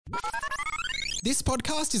This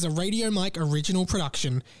podcast is a Radio Mike original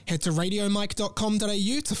production. Head to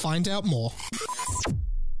radiomike.com.au to find out more.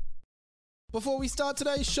 Before we start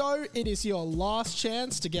today's show, it is your last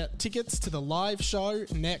chance to get tickets to the live show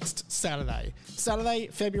next Saturday. Saturday,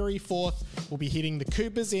 February 4th, we'll be hitting the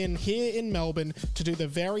Coopers Inn here in Melbourne to do the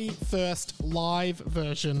very first live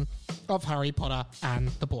version of Harry Potter and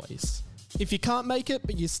the Boys. If you can't make it,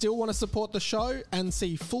 but you still want to support the show and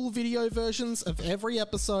see full video versions of every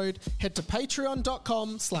episode, head to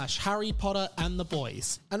patreon.com/Harry Potter and the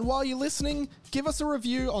Boys. And while you're listening, give us a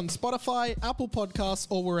review on Spotify, Apple Podcasts,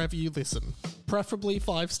 or wherever you listen. Preferably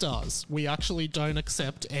 5 stars. We actually don't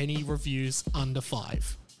accept any reviews under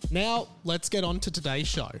 5. Now, let's get on to today's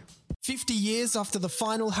show. 50 years after the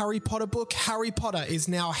final Harry Potter book, Harry Potter is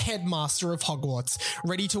now headmaster of Hogwarts,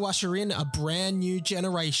 ready to usher in a brand new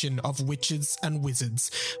generation of witches and wizards.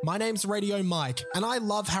 My name's Radio Mike, and I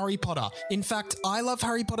love Harry Potter. In fact, I love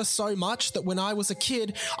Harry Potter so much that when I was a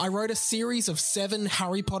kid, I wrote a series of 7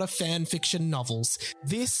 Harry Potter fan fiction novels.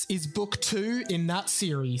 This is book 2 in that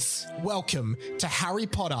series. Welcome to Harry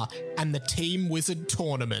Potter and the Team Wizard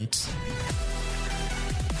Tournament.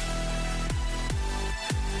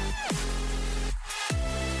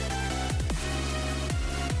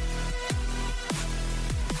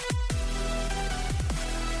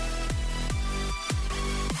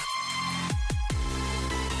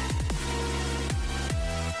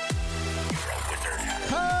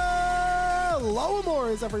 Hello,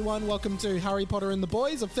 Amoras, everyone. Welcome to Harry Potter and the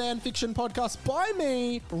Boys, a fan fiction podcast by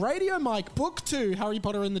me, Radio Mike, Book 2, Harry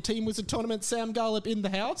Potter and the Team Wizard Tournament. Sam Garlepp in the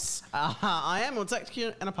house. I am. Well, it's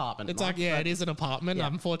actually an apartment. It is an apartment. Yeah.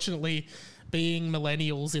 Unfortunately, being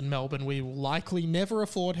millennials in Melbourne, we will likely never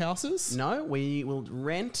afford houses. No, we will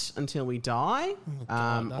rent until we die. Oh,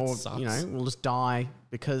 God, that sucks. We'll just die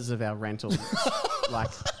because of our rental.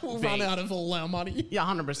 We'll run out of all our money. Yeah,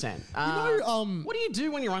 100%. What do you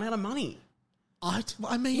do when you run out of money? I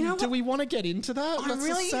mean, do we want to get into that? That's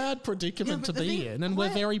a sad predicament to be in, and we're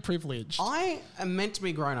very privileged. I am meant to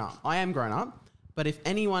be grown up. I am grown up, but if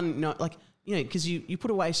anyone because you put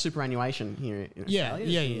away superannuation here in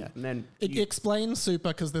Australia. Yeah. And then it explains super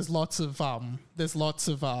because there's lots of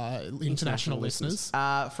international listeners.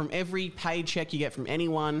 From every paycheck you get from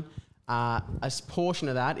anyone, a portion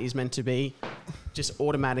of that is meant to be just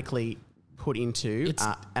automatically put into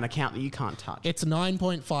an account that you can't touch. It's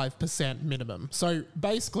 9.5% minimum. So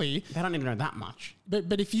basically, they don't even know that much.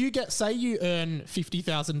 But if you say you earn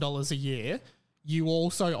 $50,000 a year, you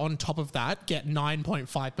also on top of that get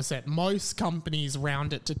 9.5%. Most companies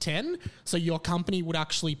round it to 10. So your company would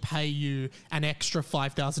actually pay you an extra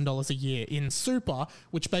 $5,000 a year in super,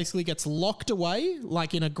 which basically gets locked away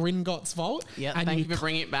like in a Gringotts vault. Yeah, and thank you for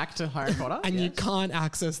bringing it back to Harry Potter. And you can't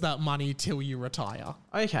access that money till you retire.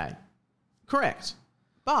 Okay. Correct.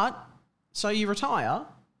 But, so you retire,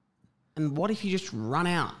 and what if you just run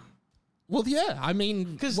out? Well, yeah, I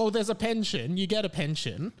mean, there's a pension. You get a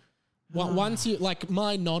pension. Once you, like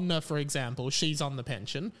my nonna, for example, she's on the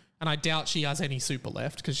pension, and I doubt she has any super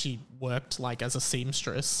left because she worked like as a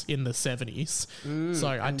seamstress in the 70s. So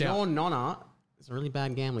I doubt. Your nonna is a really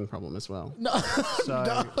bad gambling problem as well. No,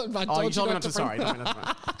 so, you told me not to. Sorry, all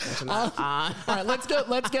right, let's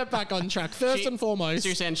get back on track. First and foremost, so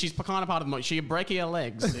you're saying she's kind of part of the. She'll break your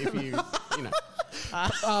legs if you know.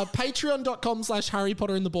 Patreon.com/Harry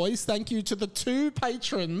Potter and the Boys. Thank you to the 2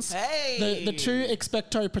 patrons. Hey! The 2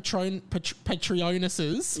 Expecto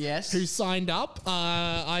Patreonuses who signed up.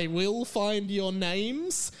 I will find your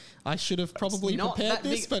names. I should have probably prepared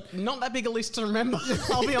this, but not that big a list to remember.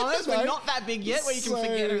 I'll be honest, we're not that big yet where you can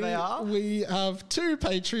forget who they are. We have 2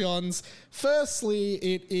 Patreons. Firstly,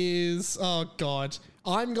 it is, oh God,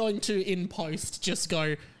 I'm going to in post just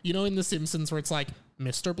go, in The Simpsons where it's like,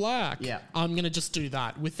 Mr. Black. Yeah. I'm going to just do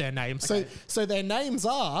that with their names. Okay. So their names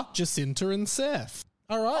are Jacinta and Seth.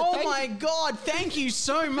 All right. Oh my God. Thank you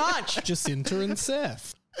so much. Jacinta and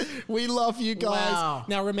Seth. We love you guys. Wow.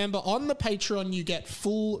 Now remember, on the Patreon you get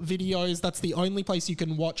full videos. That's the only place you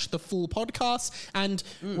can watch the full podcast. And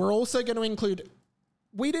we're also going to include...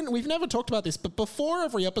 We've never talked about this, but before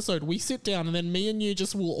every episode, we sit down and then me and you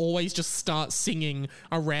will always just start singing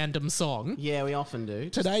a random song. Yeah, we often do.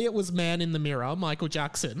 Today it was Man in the Mirror, Michael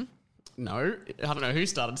Jackson. No, I don't know who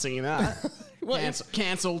started singing that.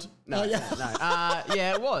 Cancelled. No,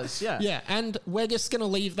 yeah, it was, yeah. Yeah, and we're just going to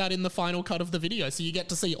leave that in the final cut of the video, so you get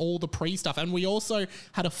to see all the pre-stuff. And we also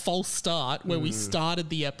had a false start where we started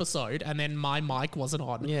the episode and then my mic wasn't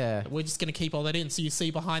on. Yeah. We're just going to keep all that in, so you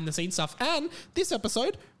see behind-the-scenes stuff. And this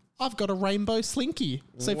episode, I've got a rainbow slinky.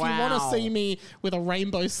 So if you want to Wow. see me with a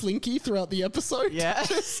rainbow slinky throughout the episode, Yeah.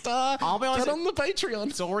 just I'll be honest, get on the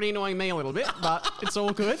Patreon. it's already annoying me a little bit, but it's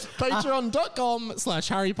all good.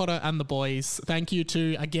 Patreon.com/Harry Potter and the Boys. Thank you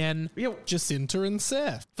to, again, Yeah. Jacinta and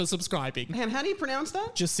Seth for subscribing. Man, how do you pronounce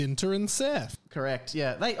that? Jacinta and Seth. Correct.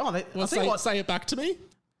 Yeah. I'll tell you Say, what. say it back to me.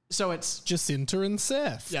 So it's. Jacinta and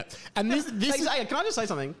Seth. Yeah. And this is... Hey, can I just say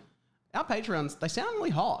something? Our Patreons, they sound really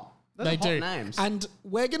hot. Those They are hot do. names. And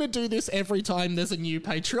we're going to do this every time there's a new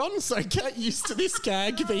Patreon, so get used to this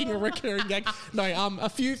gag being a recurring gag. No, a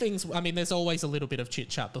few things. I mean, there's always a little bit of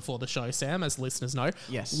chit-chat before the show, Sam, as listeners know.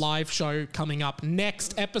 Yes. Live show coming up.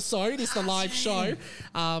 Next episode is the live show.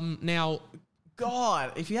 Now...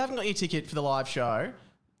 God, if you haven't got your ticket for the live show,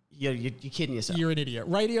 you're kidding yourself. You're an idiot.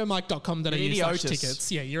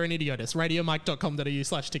 RadioMike.com.au/tickets. Yeah, you're an idiotus.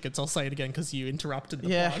 RadioMike.com.au/tickets. I'll say it again because you interrupted the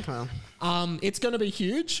plug. Well. It's going to be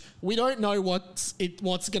huge. We don't know what's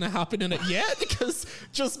going to happen in it yet because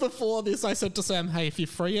just before this, I said to Sam, "Hey, if you're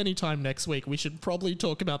free anytime next week, we should probably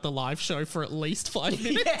talk about the live show for at least 5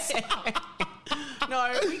 minutes."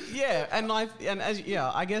 I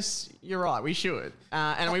guess you're right. We should,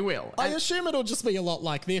 and we will. I assume it'll just be a lot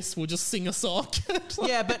like this. We'll just sing a song.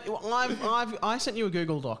 Yeah, but I sent you a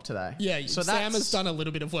Google Doc today. Yeah, so Sam has done a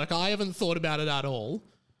little bit of work. I haven't thought about it at all.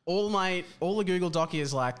 All the Google Doc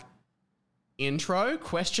is like intro ?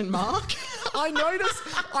 I noticed.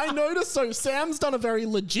 So Sam's done a very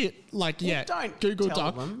legit, don't Google tell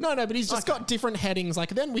Doc. them. No, but he's just got different headings. Like,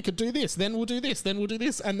 then we could do this, then we'll do this, then we'll do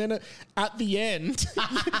this, and then at the end,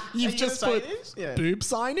 you've just put boob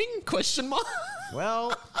signing ?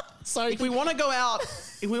 Well, So if we want to go out,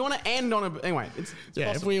 if we want to end on it's if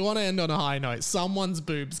possible. we want to end on a high note, someone's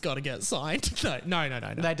boobs got to get signed. No.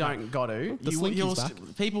 They don't got to. The slinky's back.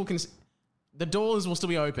 People can. The doors will still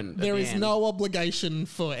be open. There is no obligation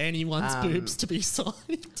for anyone's boobs to be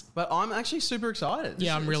signed. But I'm actually super excited.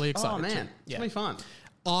 Yeah, I'm really excited Oh man, too. it's gonna be fun.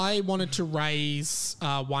 I wanted to raise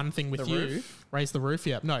one thing with The you. roof? Raise the roof,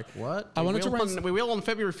 yeah. No. What? I wanted to raise... We will on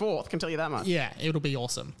February 4th, can tell you that much. Yeah, it'll be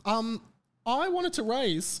awesome. I wanted to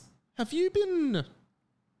raise... Have you been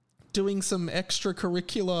doing some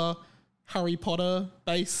extracurricular Harry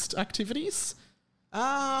Potter-based activities?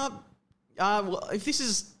 Well, if this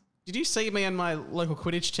is... Did you see me and my local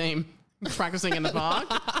Quidditch team practicing in the park?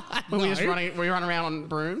 When we run around on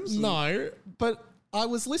brooms? No, but... I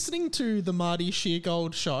was listening to the Marty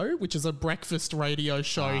Sheargold show, which is a breakfast radio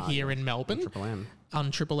show here in Melbourne.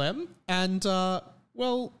 On Triple M. And,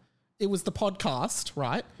 it was the podcast,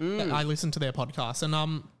 right? I listened to their podcast.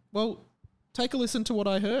 And, take a listen to what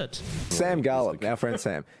I heard. Sam Garlepp, our friend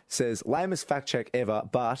Sam, says, lamest fact check ever,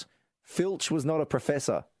 but Filch was not a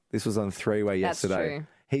professor. This was on Three-Way yesterday. True.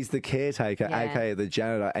 He's the caretaker, aka the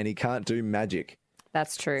janitor, and he can't do magic.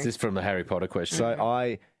 That's true. Is this from the Harry Potter question? So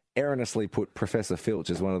I erroneously put Professor Filch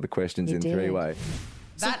as one of the questions in did. Three-Way.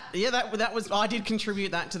 That was... I did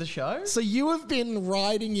contribute that to the show. So you have been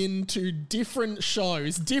writing into different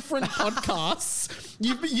shows, different podcasts.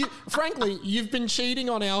 Frankly, you've been cheating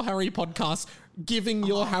on our Harry podcast, giving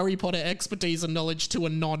your Harry Potter expertise and knowledge to a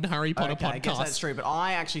non-Harry Potter podcast. I guess that's true, but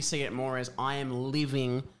I actually see it more as I am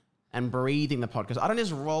living and breathing the podcast. I don't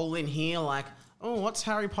just roll in here like, oh, what's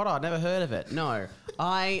Harry Potter? I've never heard of it. No,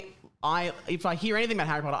 if I hear anything about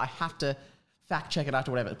Harry Potter, I have to fact check it after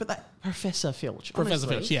whatever. But that Professor Filch. Professor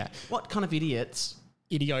honestly, Filch, yeah. What kind of idiotuses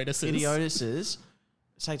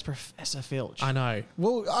say it's Professor Filch? I know.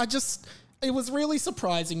 Well, it was really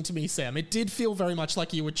surprising to me, Sam. It did feel very much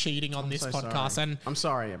like you were cheating on this podcast. Sorry. And I'm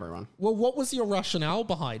sorry, everyone. well, what was your rationale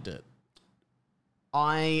behind it?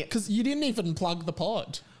 Because you didn't even plug the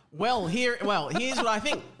pod. Here's what I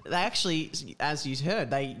think. They actually, as you heard,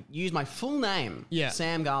 they used my full name,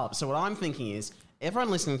 Sam Garlepp. So what I'm thinking is,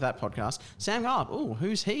 everyone listening to that podcast, Sam Garlepp, oh,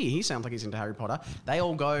 who's he? He sounds like he's into Harry Potter. They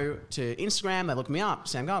all go to Instagram, they look me up,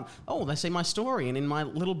 Sam Garlepp. Oh, they see my story and in my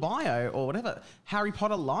little bio or whatever, Harry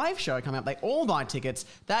Potter live show coming up. They all buy tickets.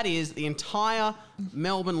 That is the entire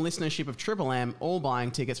Melbourne listenership of Triple M all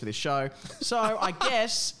buying tickets for this show. So I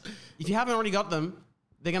guess if you haven't already got them,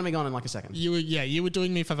 they're going to be gone in like a second. You were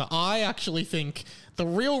doing me a favor. I actually think the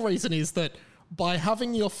real reason is that by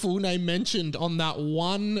having your full name mentioned on that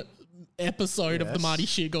one episode of the Marty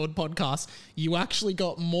Sheargold podcast, you actually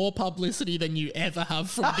got more publicity than you ever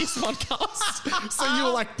have from this podcast. So you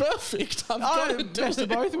were like, perfect. I've got to do best it. of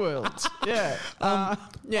both worlds. Yeah. I'm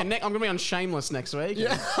going to be on Shameless next week.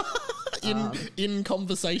 Yeah. In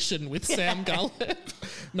conversation with Sam Garlepp.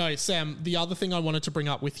 No, Sam, the other thing I wanted to bring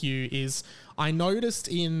up with you is I noticed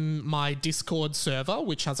in my Discord server,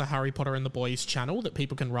 which has a Harry Potter and the Boys channel that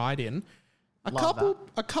people can write in, a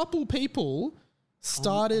couple people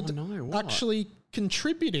started actually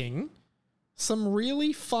contributing some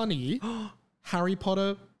really funny Harry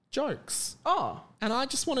Potter jokes. Oh. And I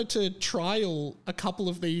just wanted to trial a couple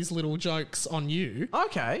of these little jokes on you.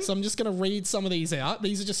 Okay. So I'm just going to read some of these out.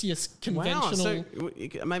 These are just your conventional... Wow,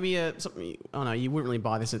 so maybe something... Oh, no, you wouldn't really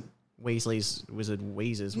buy this at Weasley's Wizard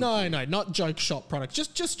Wheezers. No, not joke shop product.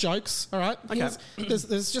 Just jokes, all right? Okay.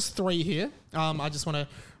 There's just 3 here. I just want to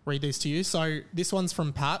read these to you. So this one's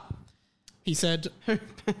from Pat. He said... Who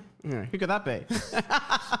could that be?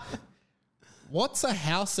 What's a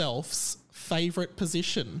house elf's favourite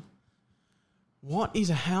position? What is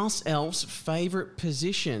a house elf's favourite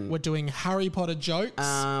position? We're doing Harry Potter jokes.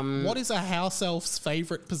 What is a house elf's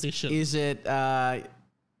favourite position? Is it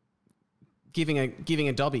giving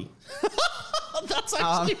a dobby? That's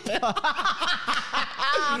actually better.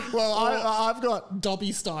 Well, I've got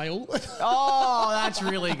Dobby style. Oh, that's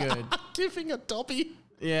really good. Giving a Dobby.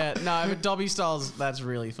 Yeah, no, but Dobby styles, that's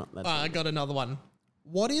really fun. I got another one.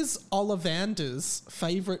 What is Ollivander's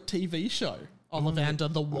favourite TV show?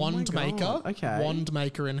 Ollivander, the Wand Maker. Okay. Wand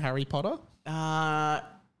Maker in Harry Potter. Oh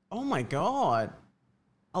my God.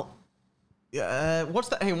 What's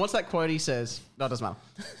that? Hang on, what's that quote he says? No, it doesn't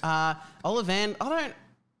matter. Ollivander,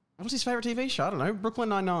 what's his favourite TV show? I don't know. Brooklyn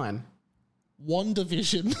Nine-Nine.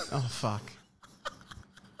 WandaVision. Oh, fuck.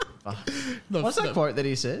 What's that quote that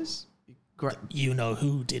he says? You know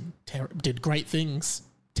who did great things.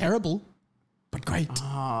 Terrible, but great.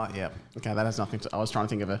 Oh, yeah. Okay, that has nothing to... I was trying to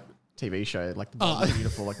think of a TV show, like the Bold and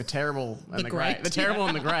Beautiful, like the Terrible and the Great. The Terrible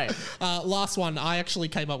and the Great. Last one. I actually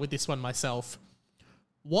came up with this one myself.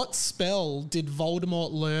 What spell did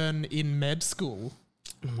Voldemort learn in med school?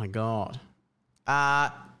 Oh, my God.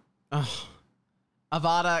 Avada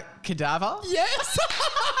Kedavra? Yes!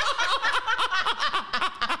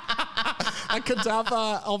 A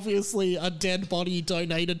cadaver, obviously a dead body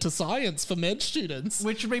donated to science for med students.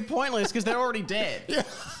 Which would be pointless because they're already dead. Yeah.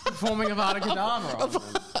 Performing Avada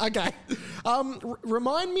Kedavra. Okay.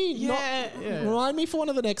 Remind me. Remind me for one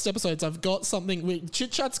of the next episodes. I've got something.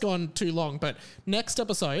 Chit Chat's gone too long, but next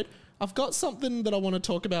episode, I've got something that I want to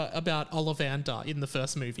talk about Ollivander in the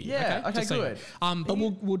first movie. Yeah. Okay. Good. But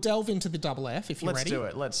we'll delve into the double F if you're ready.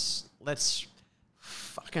 Let's do it. Let's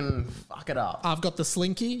fucking fuck it up. I've got the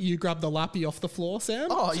slinky. You grab the lappy off the floor, Sam.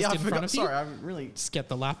 Oh, yeah, I forgot. Sorry, I really... Just get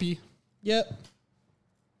the lappy. Yep.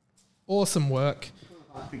 Awesome work.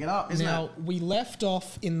 Pick it up, isn't it? Now, we left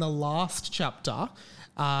off in the last chapter.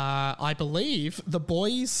 I believe the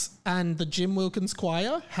boys and the Jim Wilkins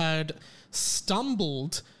choir had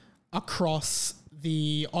stumbled across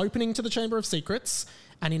the opening to the Chamber of Secrets,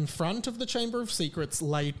 and in front of the Chamber of Secrets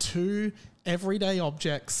lay 2 everyday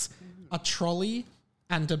objects, a trolley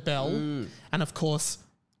and a bell. And of course,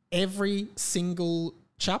 every single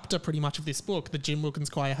chapter pretty much of this book, the Jim Wilkins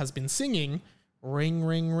choir has been singing ring,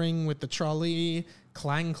 ring, ring with the trolley,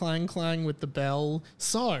 clang, clang, clang with the bell.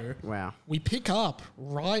 So we pick up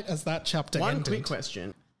right as that chapter ended. One quick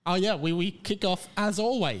question. Oh yeah, we kick off as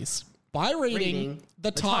always by reading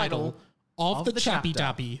the title of the Chappy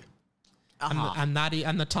Dappy.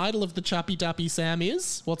 And the title of the Chappy Dappy, Sam,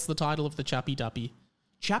 is? What's the title of the Chappy Dappy?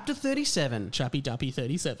 Chapter 37. Chappy Dappy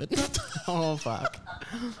 37. Oh, fuck.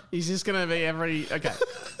 He's just going to be every... Okay.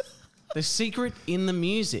 The Secret in the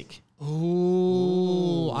Music.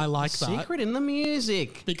 Ooh, I like that. Secret in the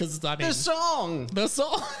Music. Because, I mean... The song.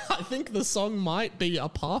 I think the song might be a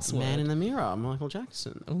password. Man in the Mirror, Michael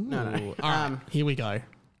Jackson. Ooh. No. All right, here we go.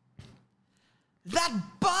 That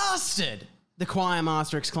bastard! The choir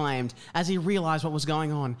master exclaimed as he realised what was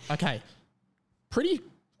going on. Okay. Pretty...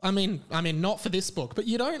 I mean, not for this book, but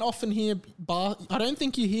you don't often hear... I don't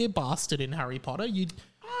think you hear bastard in Harry Potter.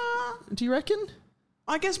 Do you reckon?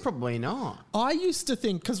 I guess probably not. I used to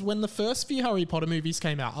think, because when the first few Harry Potter movies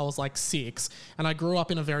came out, I was like 6, and I grew up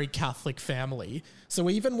in a very Catholic family. So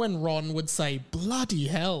even when Ron would say, bloody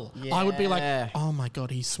hell, I would be like, oh my God,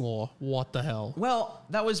 he swore. What the hell? Well,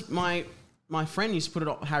 that was my friend used to put it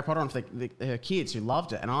on Harry Potter on for her kids who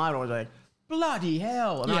loved it, and I'd always like, bloody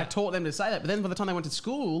hell. And I taught them to say that. But then by the time they went to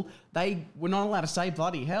school, they were not allowed to say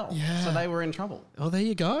bloody hell. Yeah. So they were in trouble. Oh, there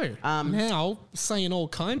you go. Now, saying all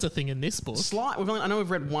kinds of thing in this book. I know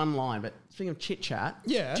we've read one line, but speaking of chit-chat,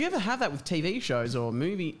 do you ever have that with TV shows or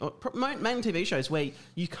mainly TV shows where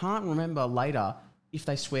you can't remember later if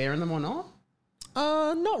they swear in them or not?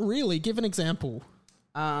 Not really. Give an example.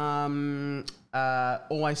 Always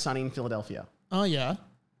Sunny in Philadelphia. Oh, yeah.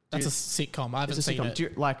 That's a sitcom. I haven't seen it. Do you,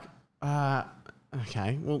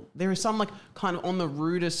 okay. Well, there is some like kind of on the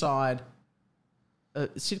ruder side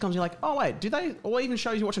sitcoms. You're like, oh wait, do they? Or even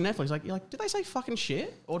shows you watch on Netflix. You're like, do they say fucking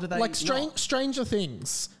shit or do they? Like Stranger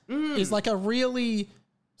Things is like a really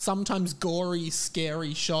sometimes gory,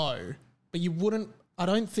 scary show, but you wouldn't. I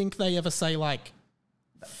don't think they ever say like.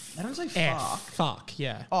 They don't say Fuck,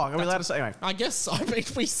 yeah. Oh, are we allowed to say anyway? I guess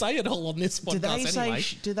we say it all on this podcast anyway.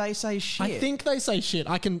 Do they say shit? I think they say shit.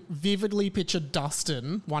 I can vividly picture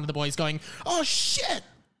Dustin, one of the boys, going, "Oh shit!"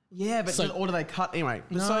 Yeah, but or do they cut anyway?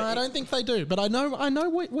 No, I don't think they do. But I know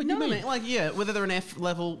what you mean. I mean. Like, yeah, whether they're an F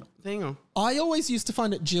level thing or. I always used to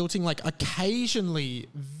find it jilting. Like occasionally,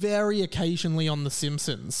 very occasionally, on The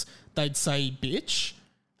Simpsons, they'd say "bitch,"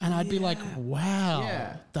 and I'd be like,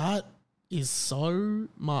 "Wow, that." Is so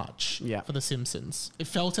much for The Simpsons. It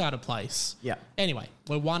felt out of place. Yeah. Anyway,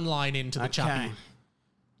 we're one line into the chappy.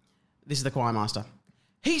 This is the choir master.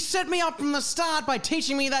 He set me up from the start by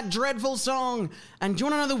teaching me that dreadful song. And do you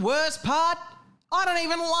want to know the worst part? I don't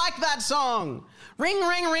even like that song. Ring,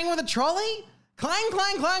 ring, ring with a trolley? Clang,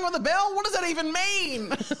 clang, clang with a bell? What does that even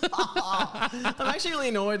mean? I'm actually really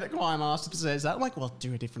annoyed that choir master says that. I'm like, well,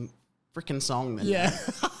 do a different freaking song then. Yeah.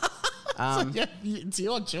 So, yeah, it's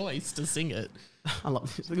your choice to sing it. I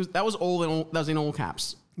love this. That was in all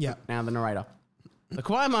caps. Yeah. Now the narrator. The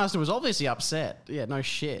choir master was obviously upset. Yeah, no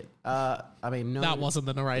shit. I mean, no. That wasn't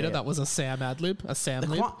the narrator. Yeah. That was a Sam ad-lib, a Sam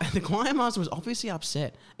lib. The choir master was obviously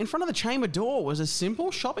upset. In front of the chamber door was a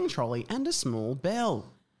simple shopping trolley and a small bell.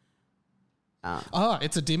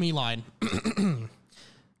 It's a Dimmy line.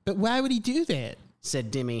 But why would he do that?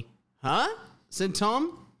 Said Dimmy. Huh? Said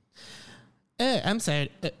Tom. I'm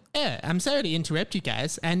sorry to interrupt you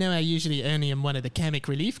guys. I know I usually only am one of the comic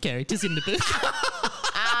relief characters in the book.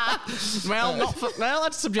 Well,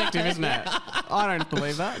 that's subjective, isn't it? I don't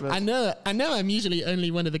believe that. But. I know I'm usually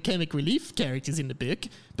only one of the comic relief characters in the book,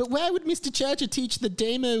 but why would Mr. Charger teach the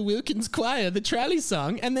Damo Wilkins Choir the trolley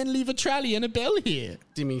song and then leave a trolley and a bell here?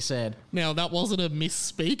 Dimmy said. Now, that wasn't a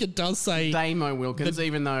misspeak. It does say... Damo Wilkins,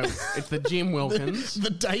 even though it's the Jim Wilkins.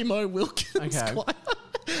 the Damo Wilkins Choir.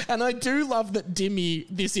 And I do love that Dimmy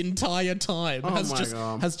this entire time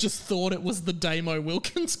has just thought it was the Damo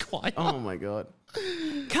Wilkins Choir. Oh my God.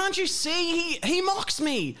 Can't you see? He mocks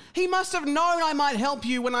me. He must have known I might help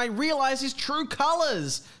you when I realised his true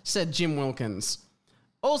colours, said Jim Wilkins.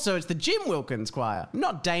 Also, it's the Jim Wilkins Choir,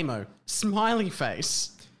 not Damo. Smiley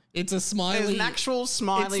face. It's a smiley... There's an actual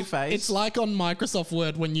smiley face. It's like on Microsoft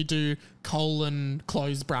Word when you do colon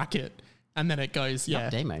close bracket. And then it goes, Not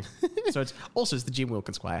Damo. So it's the Jim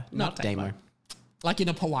Wilkins Choir, not Damo. Like in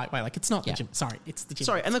a polite way. Like it's not the Jim. Sorry, it's the Jim.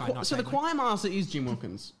 Sorry, Wilkins and the choir master is Jim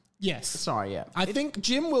Wilkins. Yes. Sorry, yeah. I think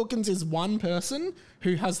Jim Wilkins is one person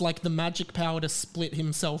who has like the magic power to split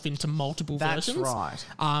himself into multiple versions. That's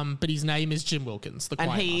right. But his name is Jim Wilkins, the choir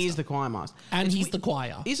master. And he is the choir master. And he's the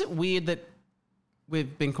choir. Is it weird that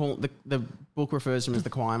we've been called the book refers to him as the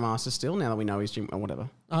choir master still? Now that we know he's Jim or whatever.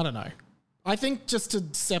 I don't know. I think just to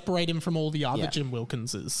separate him from all the other Jim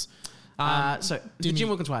Wilkinses. So the Jim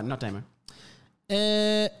Wilkins Choir, not Damo.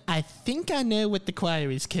 I think I know what the choir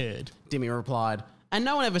is called. Dimmy replied, and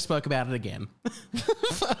no one ever spoke about it again.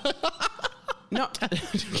 No,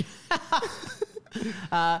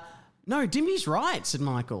 Dimmy's right, said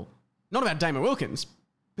Michael. Not about Damo Wilkins,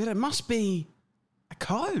 but it must be a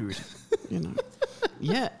code, you know.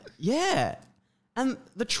 Yeah. And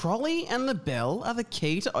the trolley and the bell are the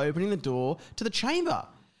key to opening the door to the chamber.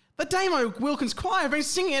 The Damo Wilkins Choir have been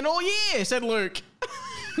singing it all year, said Luke.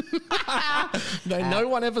 No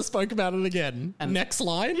one ever spoke about it again. And next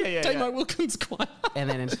line, Damo Wilkins Choir. And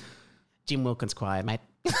then it's Jim Wilkins Choir, mate.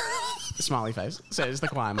 Smiley face, says the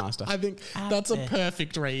choir master. I think that's a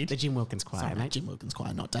perfect read. The Jim Wilkins Choir, mate. Jim Wilkins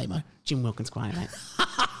Choir, not Damo. Jim Wilkins Choir, mate.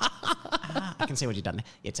 I can see what you've done there.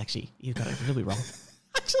 It's actually, you've got it really wrong.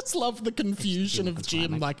 I just love the confusion of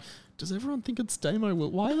Jim. Like, does everyone think it's Damo?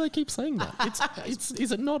 Why do they keep saying that?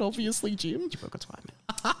 Is it not obviously Jim? Jim Wilkins Choir,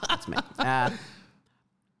 mate. That's me.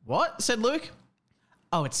 What? Said Luke.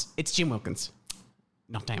 Oh, it's Jim Wilkins,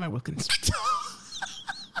 not Damo Wilkins.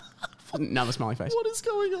 Another smiley face. What is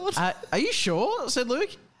going on? Are you sure? Said Luke.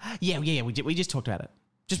 Yeah. We just talked about it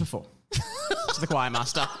just before. To the choir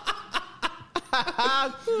master.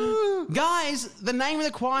 Guys, the name of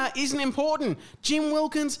the choir isn't important. Jim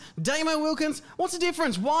Wilkins, Damo Wilkins, what's the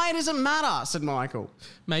difference? Why does it matter? Said Michael.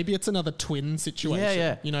 Maybe it's another twin situation.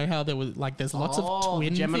 Yeah. You know how there was like there's lots of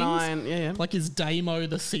twin Gemini things? And, Like is Damo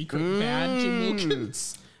the secret bad Jim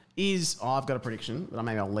Wilkins? I've got a prediction, but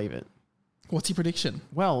maybe I'll leave it. What's your prediction?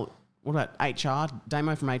 Well, what about HR?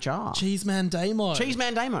 Damo from HR. Cheeseman Damo.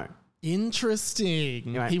 Cheeseman Damo. Interesting.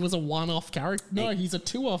 Anyway. He was a one-off character. No, he's a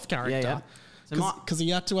two-off character. Yeah. Because he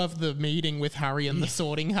had to have the meeting with Harry and the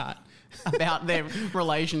sorting hat. About their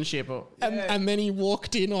relationship. And then he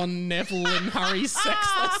walked in on Neville and Harry's sex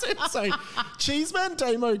lesson. So Cheeseman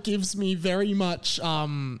Damo gives me very much,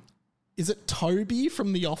 is it Toby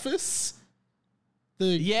from The Office?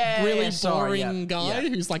 The really boring guy yeah.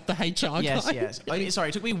 who's like the HR Yes, guy. yes. Oh, sorry,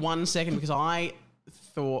 it took me 1 second because I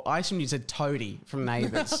assumed you said Toadie from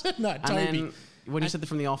Neighbours. No, and Toby. then when you said that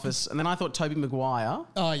from The Office, and then I thought Toby Maguire.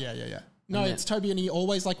 Oh, yeah. No, it's Toby, and he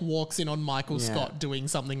always like walks in on Michael Scott doing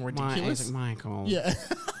something ridiculous. Michael. Yeah.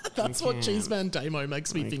 That's what Cheeseman Damo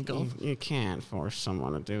makes me think of. You can't force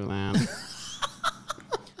someone to do that.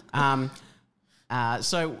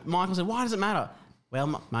 So Michael said, why does it matter?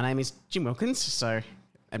 Well, my name is Jim Wilkins, so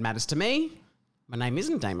it matters to me. My name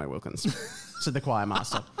isn't Damo Wilkins, said the choir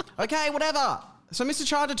master. Okay, whatever. So Mr.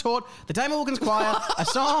 Charger taught the Damo Wilkins Choir a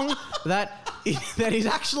song that is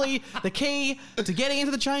actually the key to getting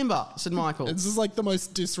into the chamber, said Michael. This is like the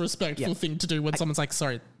most disrespectful thing to do when someone's like,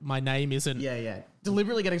 sorry, my name isn't... Yeah.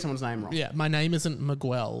 Deliberately getting someone's name wrong. Yeah, my name isn't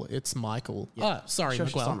Miguel, it's Michael. Yeah. Oh, sorry,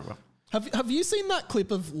 Miguel. Have you seen that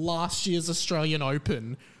clip of last year's Australian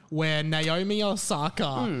Open where Naomi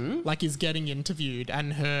Osaka like is getting interviewed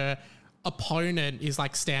and her opponent is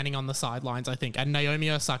like standing on the sidelines, I think, and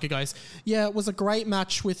Naomi Osaka goes, yeah, it was a great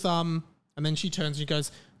match with and then she turns and she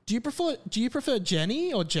goes, do you prefer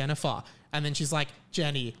Jenny or Jennifer? And then she's like,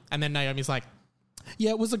 Jenny. And then Naomi's like, yeah,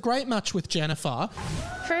 it was a great match with Jennifer.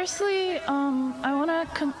 Firstly, I want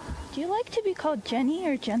to do you like to be called Jenny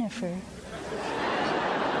or Jennifer?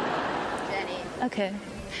 Jenny. Okay.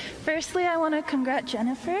 Firstly, I want to congrat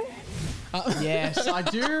Jennifer. Yes, I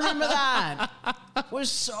do remember that. It was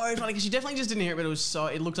so funny because she definitely just didn't hear it, but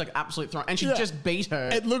it looked like absolute throw, and she just beat her.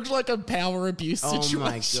 It looked like a power abuse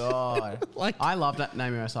situation. Oh my god! I love that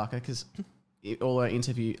Naomi Osaka because all her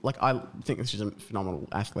interview, I think she's a phenomenal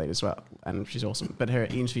athlete as well, and she's awesome. But her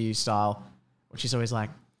interview style, she's always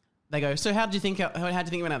like, they go, so how did you think it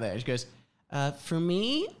went out there? She goes, for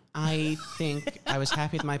me, I think I was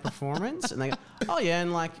happy with my performance, and they go, oh yeah,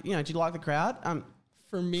 and did you like the crowd?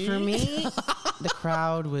 For me, the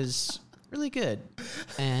crowd was really good.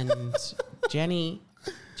 And Jenny,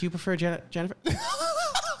 do you prefer Jennifer?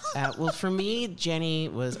 Well, for me, Jenny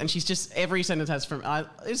was... And she's just... Every sentence has from...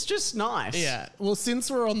 it's just nice. Yeah. Well,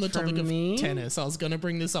 since we're on the topic of tennis, I was going to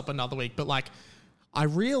bring this up another week, but I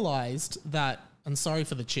realised that... And sorry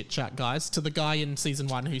for the chit-chat, guys, to the guy in season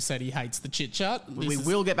 1 who said he hates the chit-chat. We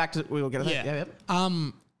will get back to... We will get to that. Yeah.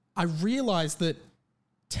 I realised that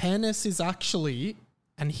tennis is actually...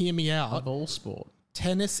 And hear me out. A ball sport.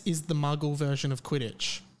 Tennis is the Muggle version of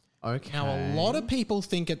Quidditch. Okay. Now, a lot of people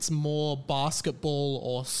think it's more basketball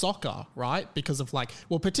or soccer, right? Because of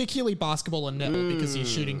particularly basketball and netball because you're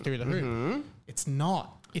shooting through the hoop. It's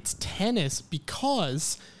not. It's tennis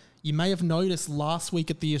because you may have noticed last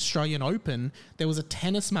week at the Australian Open, there was a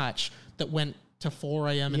tennis match that went to 4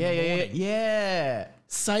 a.m. in the morning. Yeah.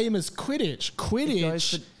 Same as Quidditch.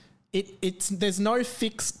 Quidditch... There's no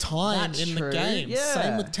fixed time in the game. Yeah.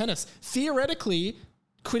 Same with tennis. Theoretically,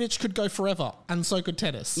 Quidditch could go forever, and so could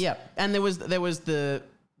tennis. Yeah, and there was the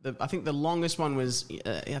I think the longest one was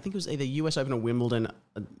I think it was either US Open or Wimbledon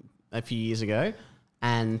a few years ago,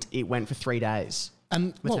 and it went for 3 days.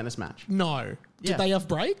 And the tennis match. No, did they have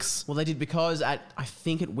breaks? Well, they did because I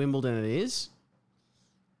think at Wimbledon it is.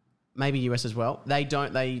 Maybe US as well. They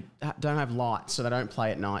don't have lights, so they don't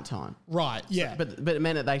play at night time. Right. Yeah. So, but it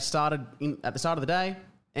meant that they started at the start of the day,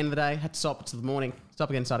 end of the day, had to stop to the morning, stop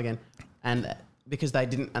again, start again, and because they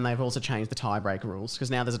didn't, and they've also changed the tiebreak rules because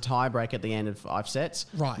now there's a tiebreak at the end of 5 sets.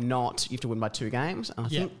 Right. Not you have to win by 2 games. And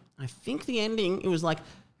I think the ending it was the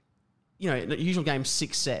usual game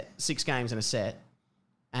 6 games in a set,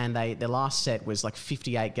 and their last set was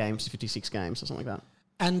 58 games to 56 games or something like that.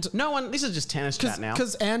 And this is just tennis chat now.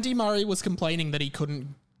 Because Andy Murray was complaining that he couldn't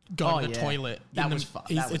go to the toilet.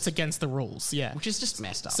 It's against the rules, Which is just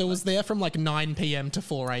messed up. So it was there from 9 p.m. to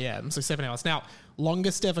 4 a.m., so 7 hours. Now,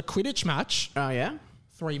 longest ever Quidditch match. Oh, yeah?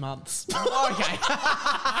 3 months. Okay.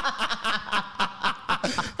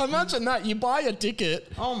 Imagine that. You buy a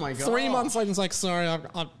ticket. Oh, my God. 3 months later, it's sorry,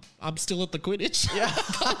 I'm still at the Quidditch. Yeah.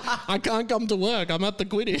 I can't come to work. I'm at the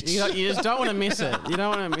Quidditch. You just don't want to miss it. You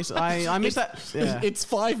don't want to miss it. I miss that. Yeah. It's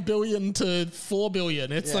 5 billion to 4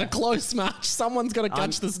 billion. It's a close match. Someone's got to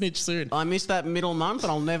catch the snitch soon. I missed that middle month,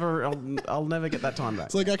 and I'll never get that time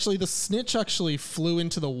back. It's actually the snitch actually flew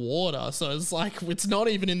into the water, so it's it's not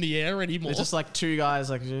even in the air anymore. It's just 2 guys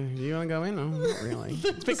do you want to go in? Oh, not really.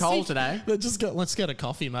 It's a bit cold today. They just let's get a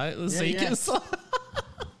coffee, mate. The Seekers.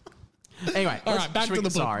 Anyway, all right, back to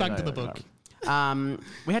the book. Back to the book.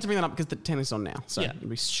 We had to bring that up because the tennis is on now, so it'd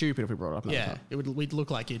be stupid if we brought it up. Yeah, we'd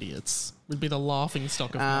look like idiots. We'd be the laughing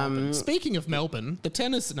stock of Melbourne. Speaking of Melbourne, the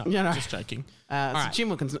tennis. No, just joking. So Jim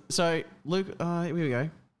Wilkins. So Luke, here we go.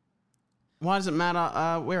 Why does it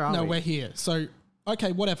matter? Where are we? No, we're here. So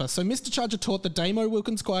okay, whatever. So Mr. Charger taught the Damo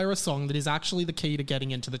Wilkins Choir a song that is actually the key to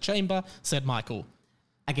getting into the chamber, said Michael.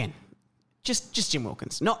 again, just Jim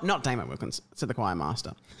Wilkins, not Damo Wilkins, said the choir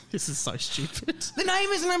master. This is so stupid. The name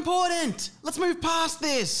isn't important. Let's move past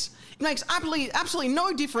this. It makes absolutely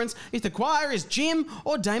no difference if the choir is Jim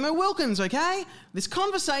or Damo Wilkins, okay? This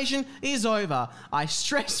conversation is over. I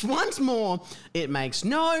stress once more, it makes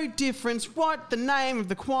no difference what the name of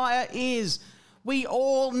the choir is. We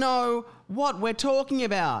all know what we're talking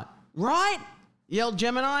about, right? Yelled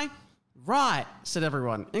Gemini. Right, said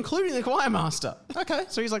everyone, including the choir master. Okay.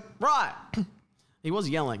 So he's like, right. He was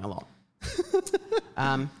yelling a lot.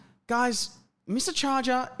 Guys, Mr.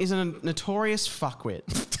 Charger is a notorious fuckwit.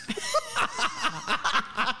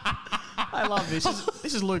 I love this.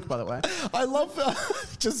 This is Luke, by the way. I love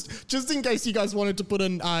just in case you guys wanted to put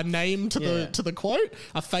a name to the quote,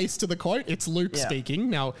 a face to the quote. It's Luke speaking.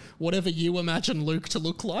 Now, whatever you imagine Luke to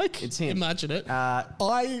look like, it's him. Imagine it.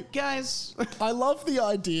 Guys, I love the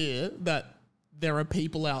idea that there are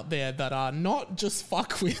people out there that are not just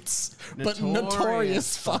fuckwits, but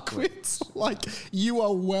notorious fuckwits. Like, you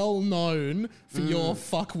are well known for your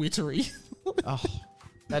fuckwittery. Oh,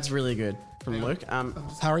 that's really good from Luke.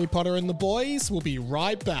 Harry Potter and the Boys will be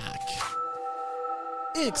right back.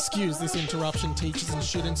 Excuse this interruption, teachers and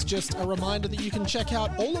students. Just a reminder that you can check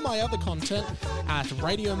out all of my other content at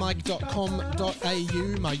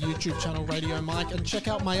radiomike.com.au, my YouTube channel Radio Mike, and check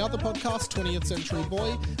out my other podcast, 20th Century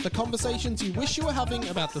Boy, the conversations you wish you were having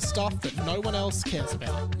about the stuff that no one else cares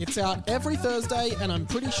about. It's out every Thursday, and I'm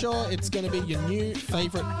pretty sure it's going to be your new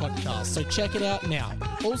favourite podcast, so check it out now.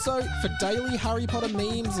 Also, for daily Harry Potter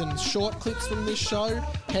memes and short clips from this show,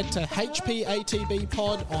 head to HPATB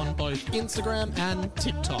Pod on both Instagram and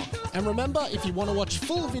TikTok. And remember, if you want to watch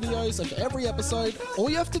full videos of every episode, all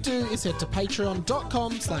you have to do is head to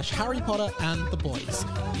patreon.com/Harry Potter and the Boys.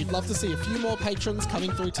 You'd love to see a few more patrons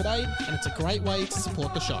coming through today, and it's a great way to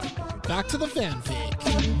support the show. Back to the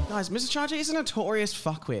fanfic. Guys, Mr. Charger is a notorious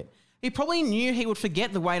fuckwit. He probably knew he would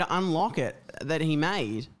forget the way to unlock it that he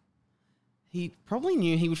made. He probably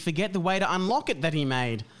knew he would forget the way to unlock it that he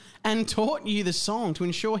made, and taught you the song to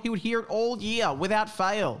ensure he would hear it all year without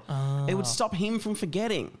fail. It would stop him from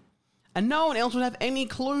forgetting. And no one else would have any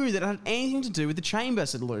clue that it had anything to do with the chamber,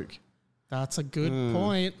 said Luke. That's a good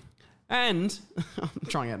point. And I'm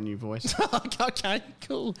trying out a new voice. Okay,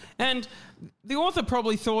 cool. And the author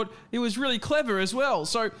probably thought it was really clever as well.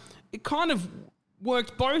 So it kind of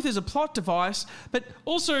worked both as a plot device, but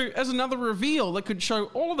also as another reveal that could show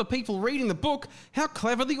all of the people reading the book how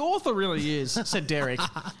clever the author really is, said Derek,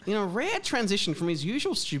 in a rare transition from his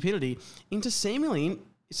usual stupidity into seeming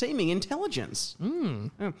intelligence.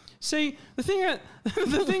 See, the thing about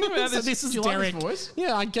So this is Derek. Like this voice?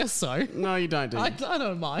 Yeah, I guess so. No, you don't, do you? I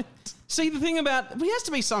don't mind. See, the thing about... He has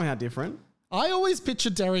to be somehow different. I always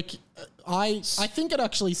picture Derek... I think it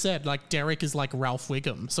actually said, like, Derek is like Ralph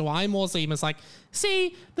Wiggum. So I more see him as like,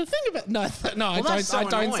 see, the thing about... No, I don't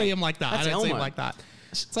see him like that. That's I don't see him Elmo. like that.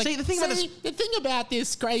 It's like, See, the thing about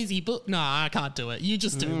this crazy book... No, I can't do it. You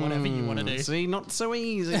just do whatever you want to do. See, not so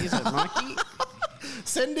easy, is it, Mikey?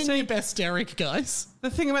 Send in your best Derek, guys. The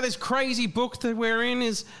thing about this crazy book that we're in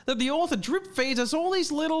is that the author drip feeds us all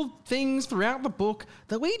these little things throughout the book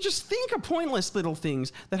that we just think are pointless little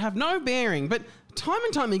things that have no bearing. But time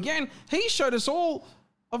and time again, he showed us all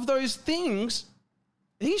of those things.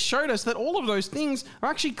 He showed us that all of those things are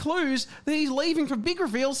actually clues that he's leaving for big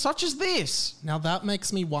reveals such as this. Now that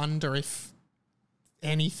makes me wonder if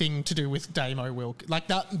anything to do with Damo Wilkins. Like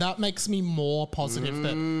that makes me more positive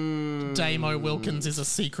that Damo Wilkins is a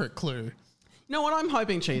secret clue. You know what? I'm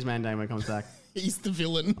hoping Cheeseman Damo comes back. He's the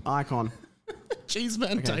villain. Icon.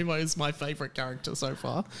 Cheeseman Damo is my favourite character so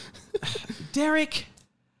far. Derek,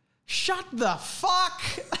 shut the fuck,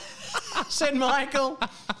 said Michael.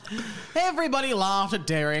 Everybody laughed at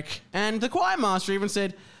Derek, and the choir master even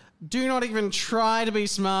said, "Do not even try to be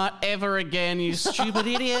smart ever again, you stupid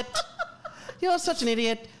idiot. You're such an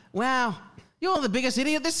idiot. Wow, you're the biggest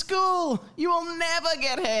idiot at this school. You will never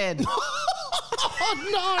get head." Oh,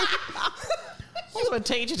 no. That's what a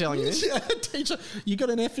teacher telling you this. Yeah, teacher, you got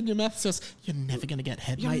an F in your maths test. You're never going to get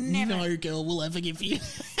head, mate. No girl will ever give you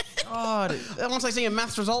God, once they see a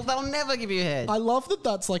maths result, they'll never give you head. I love that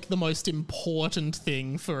that's like the most important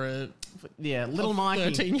thing for a little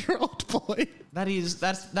Mikey, 13-year-old boy.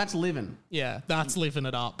 That's living. Yeah, that's living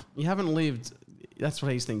it up. You haven't lived. That's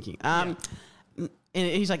what he's thinking. And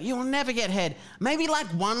he's like, you'll never get head. Maybe like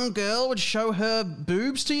one girl would show her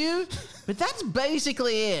boobs to you, but that's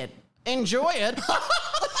basically it. Enjoy it.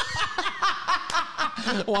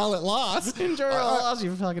 While it lasts. Enjoy it while it lasts,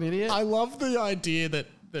 you fucking idiot. I love the idea that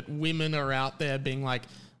women are out there being like,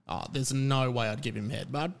 oh, there's no way I'd give him head,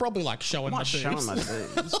 but I'd probably like showing my boobs. Showing my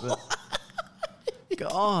boobs, but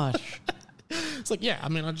gosh. It's like, yeah, I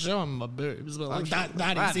mean, I'd show him my boobs, but like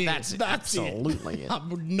that is it. That's absolutely it. I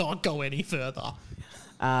would not go any further.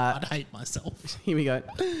 I'd hate myself. Here we go.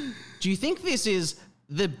 Do you think this is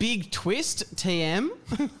the big twist, TM,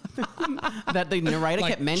 that the narrator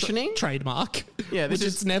kept mentioning? Trademark. Yeah, which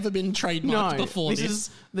it's never been trademarked before. This is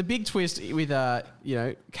the big twist with,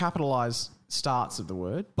 capitalized starts of the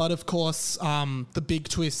word. But of course, the big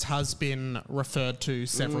twist has been referred to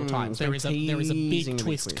several times. There is a big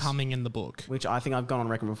twist coming in the book. Which I think I've gone on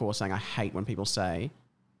record before saying I hate when people say,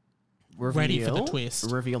 ready for the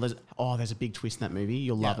twist. Reveal. There's a big twist in that movie.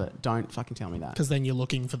 You'll love it. Don't fucking tell me that. Because then you're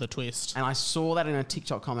looking for the twist. And I saw that in a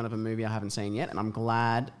TikTok comment of a movie I haven't seen yet, and I'm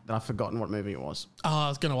glad that I've forgotten what movie it was. Oh, I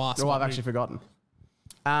was going to ask. I've actually forgotten.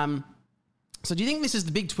 So do you think this is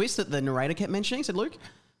the big twist that the narrator kept mentioning, said Luke?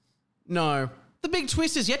 No. The big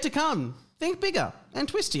twist is yet to come. Think bigger and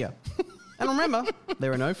twistier. And remember,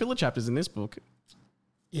 there are no filler chapters in this book.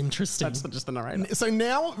 Interesting. That's just the narrator. So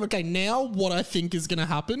now what I think is going to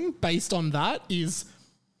happen based on that is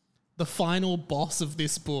the final boss of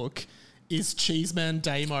this book is Cheeseman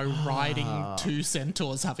Damo riding two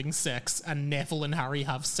centaurs having sex, and Neville and Harry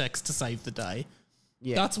have sex to save the day.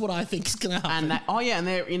 Yeah. That's what I think is going to happen.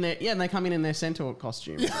 And they come in their centaur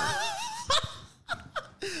costume.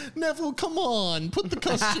 Neville, come on, put the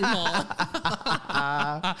costume on.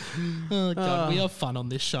 Oh God, we have fun on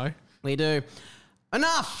this show. We do.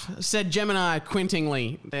 Enough, said Gemini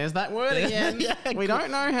quintingly. There's that word again. We don't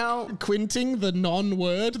know how... Quinting, the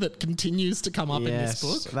non-word that continues to come up in this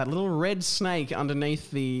book. That little red snake underneath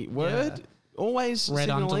the word, always red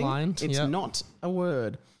underlined. It's not a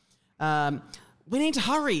word. We need to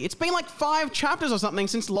hurry. It's been like 5 chapters or something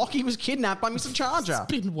since Lockie was kidnapped by Mr. Charger.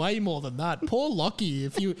 It's been way more than that. Poor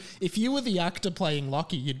Lockie. If you were the actor playing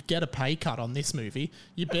Lockie, you'd get a pay cut on this movie.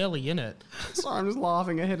 You're barely in it. Sorry, I'm just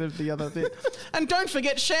laughing ahead of the other bit. And don't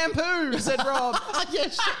forget Shampoo, said Rob.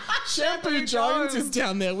 Yes, Shampoo Jones is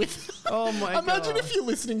down there with... Oh my God. Imagine if you're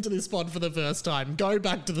listening to this pod for the first time. Go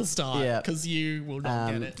back to the start because you will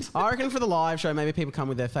not get it. I reckon for the live show, maybe people come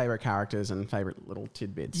with their favourite characters and favourite little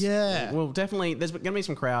tidbits. Yeah. We'll definitely... There's going to be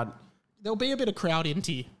some crowd. There'll be a bit of crowd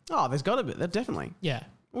inty. Oh, there's got to be. Definitely. Yeah.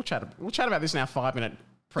 We'll chat about this in our 5-minute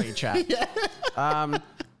pre-chat. Yeah.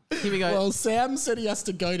 Here we go. Well, Sam said he has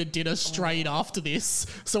to go to dinner straight after this,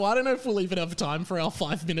 so I don't know if we'll even have time for our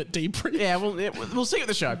 5-minute debrief. Yeah, we'll see you at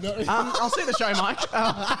the show. No. I'll see you at the show, Mike.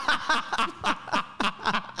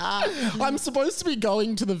 I'm supposed to be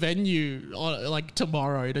going to the venue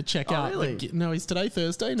tomorrow to check out. Really? No, is today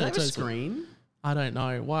Thursday? No, do they have a screen? I don't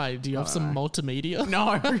know. Why? Do you have some multimedia? No,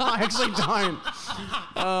 I actually don't.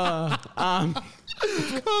 Oh, God,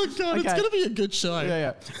 it's going to be a good show.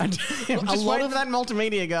 Yeah. I'm just waiting for that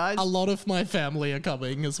multimedia, guys. A lot of my family are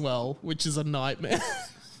coming as well, which is a nightmare.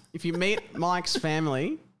 If you meet Mike's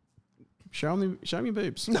family, show him your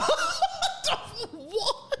boobs. No,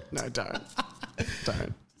 what? No, don't.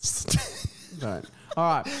 Don't.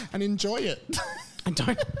 All right. And enjoy it.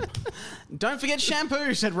 Don't forget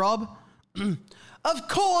Shampoo, said Rob. Of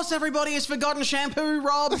course everybody has forgotten Shampoo,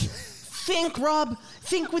 Rob. Think, Rob.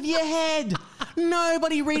 Think with your head.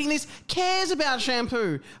 Nobody reading this cares about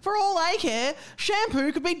Shampoo. For all they care,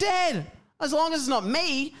 Shampoo could be dead. As long as it's not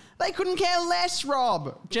me, they couldn't care less,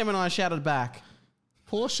 Rob. Gemini shouted back.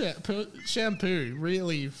 Poor Shampoo,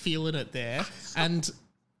 really feeling it there. And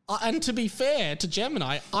to be fair to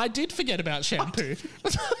Gemini, I did forget about Shampoo.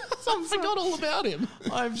 I forgot all about him.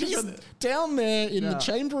 He's down there in the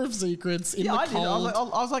Chamber of Secrets in the cold.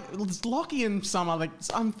 I was like, it's Lockie and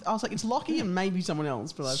it's Lockie and maybe someone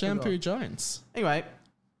else. But Shampoo Jones. Anyway,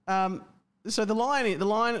 so the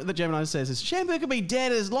line that Gemini says is, Shampoo could be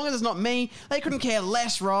dead as long as it's not me. They couldn't care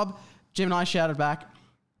less, Rob. Gemini shouted back.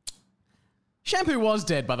 Shampoo was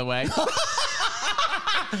dead, by the way.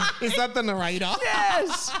 Is that the narrator?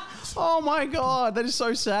 Yes. Oh my God, that is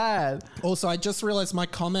so sad. Also, I just realized my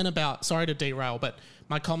comment about, sorry to derail, but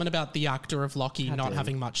my comment about the actor of Lockie not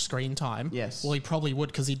having much screen time. Yes. Well, he probably would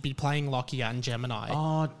because he'd be playing Lockie and Gemini.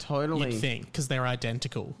 Oh, totally. You'd think because they're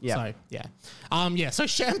identical. Yeah. So, yeah. So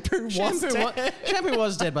Shampoo was dead. Shampoo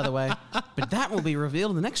was dead, by the way. But that will be revealed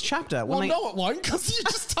in the next chapter. No, it won't because you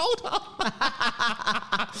just told us.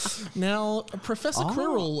 Now, Professor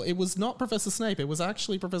Quirrell, it was not Professor Snape. It was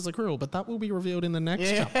actually Professor Quirrell, but that will be revealed in the next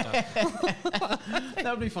chapter. That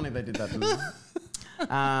would be funny if they did that.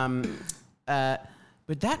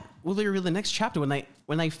 But that will be revealed in the next chapter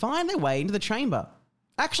when they find their way into the chamber.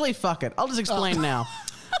 Actually, fuck it. I'll just explain now.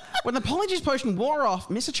 When the Polyjuice potion wore off,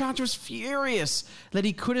 Mr. Charger was furious that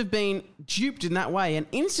he could have been duped in that way and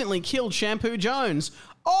instantly killed Shampoo Jones.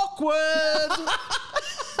 Awkward!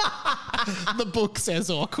 The book says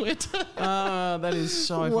awkward. That is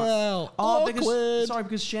so funny. Well, awkward.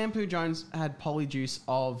 Because Shampoo Jones had polyjuice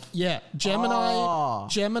of... Yeah,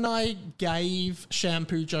 Gemini gave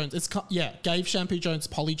Shampoo Jones... gave Shampoo Jones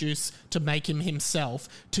polyjuice to make him himself,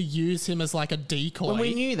 to use him as like a decoy. Well,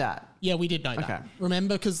 we knew that. Yeah, we did know that. Okay.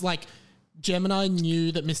 Remember, because like Gemini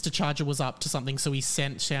knew that Mr. Charger was up to something, so he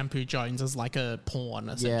sent Shampoo Jones as like a pawn,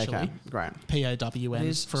 essentially. Yeah, okay. Great.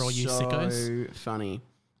 PAWN for all you sickos. So funny.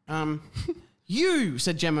 You,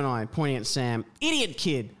 said Gemini, pointing at Sam. Idiot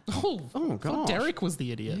kid. Oh God. Derek was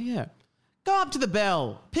the idiot. Yeah. Go up to the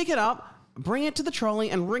bell, pick it up, bring it to the trolley,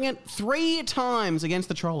 and ring it 3 times against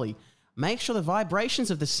the trolley. Make sure the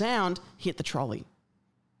vibrations of the sound hit the trolley.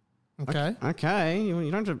 Okay. Okay.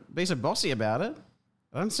 You don't have to be so bossy about it.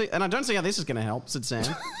 I don't see how this is going to help, said Sam.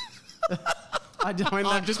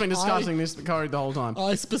 I've just been discussing this code the whole time.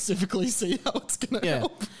 I specifically see how it's going to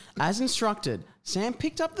help. As instructed, Sam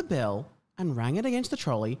picked up the bell and rang it against the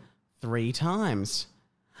trolley 3 times.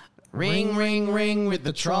 Ring, ring, ring with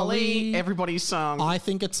the trolley. Everybody sung. I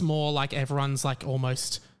think it's more like everyone's like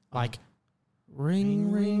almost like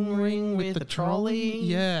ring, ring, ring with the trolley.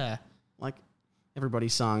 Yeah. Like everybody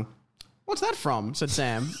sung. What's that from? Said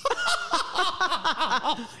Sam.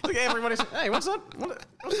 Look, everybody said, hey, what's that?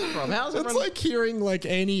 What's that from? How's it? It's like hearing like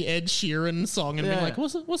any Ed Sheeran song and being like,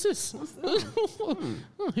 what's this?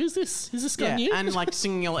 Who's this? Is this guy new? And like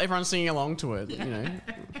everyone's singing along to it, you know.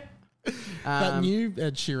 That new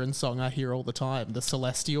Ed Sheeran song I hear all the time, the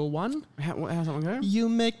Celestial one. How's that one go? You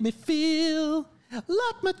make me feel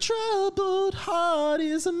like my troubled heart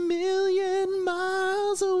is 1,000,000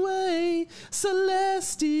 miles away.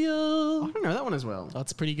 Celestial. I don't know that one as well.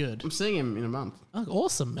 That's pretty good. I'm seeing him in a month. Oh,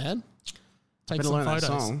 awesome, man. Take some learn photos. that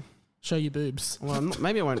song. Show your boobs. Well,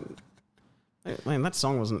 maybe I won't. Man, that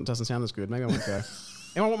song doesn't sound as good. Maybe I won't go.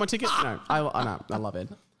 Anyone want my ticket? No, I love it.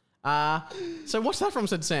 So what's that from?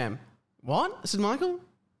 Said Sam. What? Said Michael.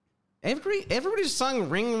 Everybody just sung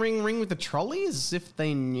ring, ring, ring with the trolley as if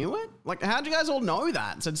they knew it? Like, how'd you guys all know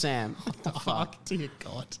that? Said Sam. What the fuck? Dear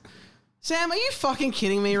God. Sam, are you fucking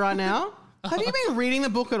kidding me right now? Have you been reading the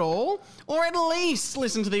book at all? Or at least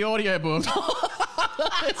listen to the audiobook?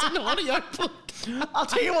 It's an audiobook. I'll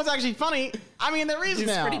tell you what's actually funny. I mean, there is This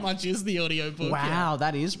now. pretty much is the audiobook. Wow,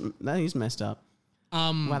 that is messed up.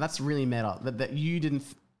 Wow, that's really meta. That you didn't...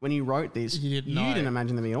 When you wrote this, you didn't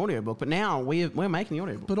imagine there being an audiobook, but now we're making the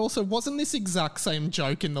audiobook. But also, wasn't this exact same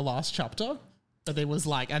joke in the last chapter? That there was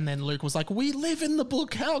like, and then Luke was like, we live in the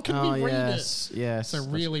book, how can we read it? Yes. So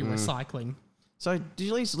really recycling. So did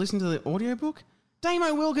you at least listen to the audiobook?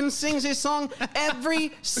 Damo Wilkins sings his song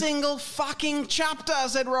every single fucking chapter,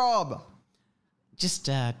 said Rob. Just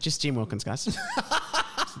Jim Wilkins, guys. Just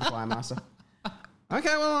the choir master.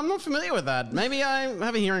 Okay, well, I'm not familiar with that. Maybe I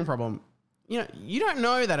have a hearing problem. You know, you don't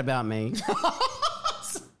know that about me.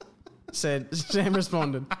 Sam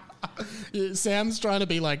responded. Sam's trying to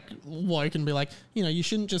be like woke and be like, you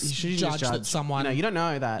shouldn't just judge that someone. No, you don't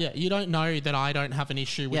know that. Yeah, you don't know that I don't have an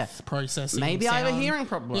issue with processing. Maybe sound. I have a hearing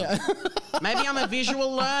problem. Yeah. Maybe I'm a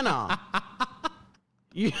visual learner.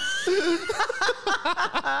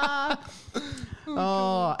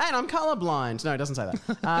 And I'm colorblind. No, it doesn't say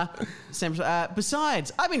that. Sam,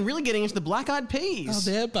 besides, I've been really getting into the Black Eyed Peas.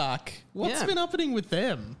 Oh, they're back. What's been happening with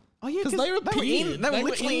them? Oh, yeah, because they were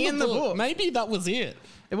literally in the book. Maybe that was it.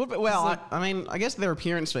 It would be, well, I guess their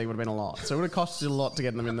appearance fee would have been a lot. So it would have costed a lot to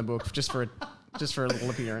get them in the book just for a little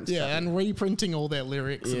appearance. Yeah, and reprinting all their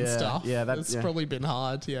lyrics and stuff. Yeah, that's probably been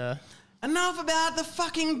hard. Yeah. Enough about the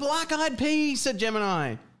fucking Black Eyed Peas, said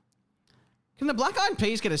Gemini. Can the Black Eyed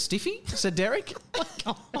Peas get a stiffy? Said Derek.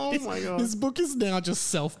 Oh my God. This book is now just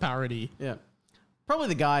self-parody. Yeah. Probably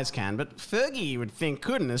the guys can, but Fergie would think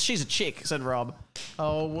couldn't, as she's a chick, said Rob.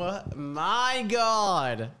 Oh my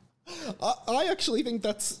God. I actually think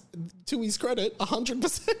that's, to his credit,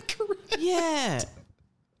 100% correct. Yeah.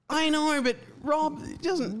 I know, but Rob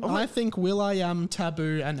doesn't... I think Will.i.am,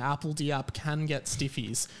 Taboo and Apple Diap can get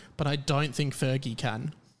stiffies, but I don't think Fergie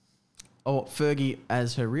can. Oh, Fergie,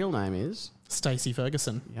 as her real name is... Stacey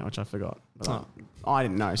Ferguson. Yeah, which I forgot. But I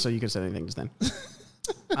didn't know, so you could have said anything just then.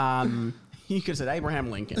 You could have said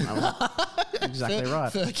Abraham Lincoln. I was exactly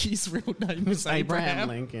right. Fergie's real name is Abraham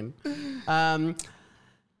Lincoln. Enough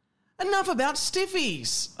about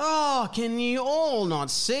stiffies. Oh, can you all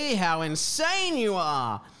not see how insane you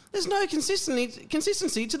are? There's no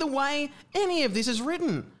consistency to the way any of this is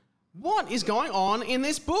written. What is going on in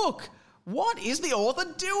this book? What is the author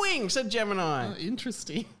doing? Said Gemini.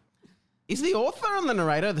 Interesting. Is the author and the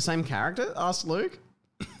narrator the same character? Asked Luke.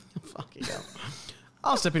 Fucking hell.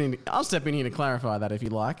 I'll step in here to clarify that if you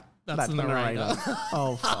like. That's the narrator.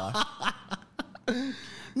 Oh, fuck.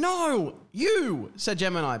 No, you, said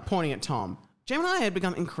Gemini, pointing at Tom. Gemini had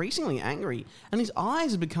become increasingly angry, and his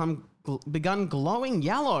eyes had begun glowing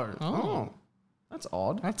yellow. Oh, that's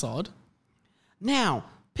odd. That's odd. Now,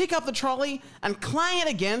 pick up the trolley and clang it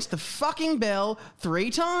against the fucking bell 3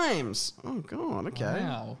 times. Oh, God, okay.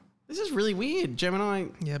 Wow. This is really weird. Gemini...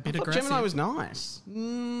 Yeah, a bit I thought aggressive. Gemini was nice.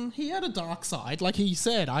 He had a dark side. Like he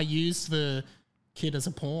said, I used the kid as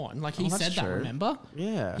a pawn. Like he that's said that, true. remember?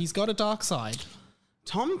 Yeah. He's got a dark side.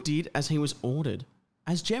 Tom did as he was ordered,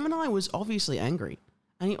 as Gemini was obviously angry.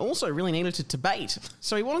 And he also really needed to bait,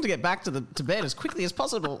 so he wanted to get back to bed as quickly as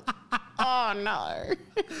possible. Oh, no.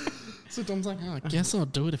 So Tom's like, I guess I'll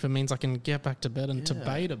do it if it means I can get back to bed and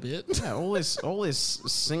debate a bit. Yeah, all this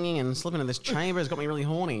singing and slipping in this chamber has got me really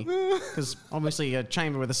horny. Because obviously a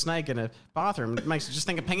chamber with a snake and a bathroom makes you just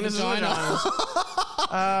think of penises and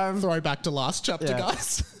vaginas. Throwback to last chapter, yeah.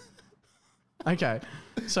 guys. Okay,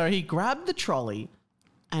 so he grabbed the trolley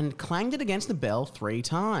and clanged it against the bell 3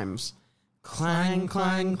 times. Clang,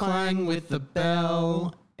 clang, clang with the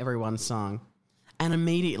bell. Everyone sung. And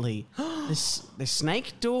immediately, the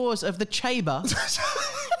snake doors of the chamber...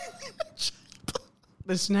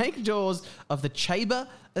 the snake doors of the chamber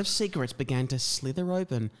of secrets began to slither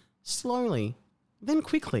open, slowly, then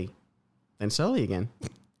quickly, then slowly again,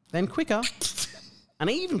 then quicker, and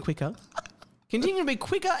even quicker, continuing to be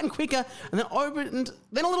quicker and quicker, and then opened,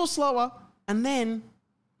 then a little slower, and then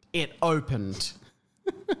it opened.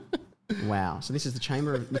 Wow. So this is the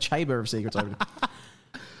chamber of secrets opening.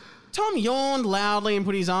 Tom yawned loudly and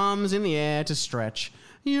put his arms in the air to stretch.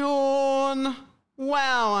 Yawn.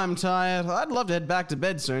 Wow, I'm tired. I'd love to head back to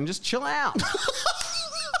bed soon. Just chill out.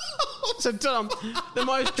 So, Tom, the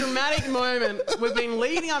most dramatic moment, we've been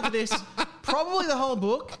leading up to this, probably the whole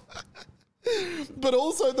book. But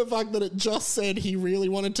also the fact that it just said he really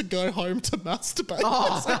wanted to go home to masturbate.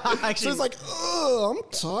 Actually, so it's like, oh, I'm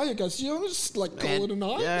tired, guys. You want to just like call it a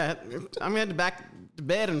night? Yeah, I'm going to back to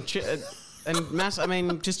bed and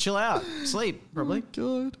just chill out. Sleep, probably.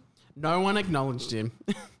 Oh, God. No one acknowledged him.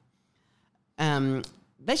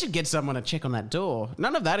 They should get someone to check on that door.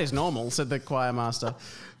 None of that is normal, said the choir master.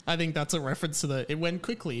 I think that's a reference to it went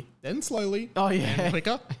quickly, then slowly. Oh, yeah. Then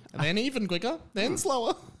quicker, and then even quicker, then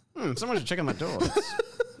slower. Someone should check on that door.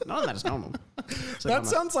 None of that is normal. So That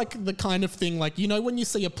sounds like the kind of thing, like, you know, when you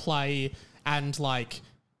see a play and like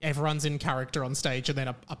everyone's in character on stage and then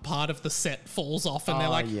a part of the set falls off and they're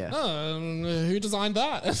like, who designed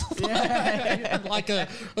that? Like a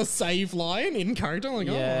save line in character. Like,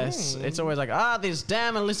 yes. It's always like, this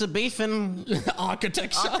damn Elizabethan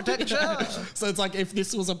architecture. So it's like if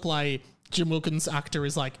this was a play, Jim Wilkins' actor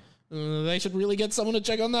is like, they should really get someone to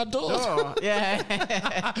check on that door. Oh, yeah.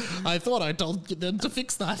 I thought I told them to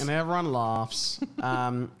fix that. And everyone laughs,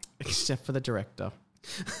 except for the director,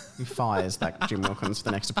 who fires that Jim Wilkins for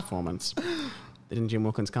the next performance. Then Jim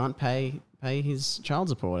Wilkins can't pay his child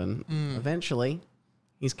support, and eventually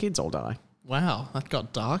his kids all die. Wow, that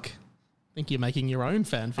got dark. I think you're making your own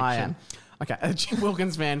fan fiction. I am. Okay, Jim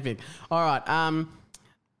Wilkins fanfic. All right,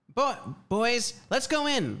 but boys, let's go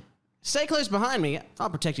in. Stay close behind me. I'll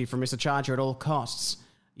protect you from Mr. Charger at all costs.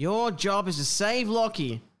 Your job is to save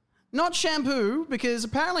Lockie. Not Shampoo, because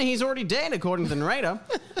apparently he's already dead, according to the narrator.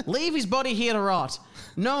 Leave his body here to rot.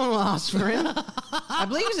 No one will ask for him. I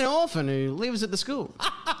believe he's an orphan who lives at the school.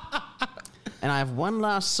 And I have one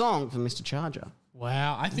last song for Mr. Charger.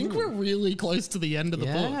 Wow, I think we're really close to the end of the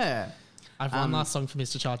book. Yeah. I have one last song for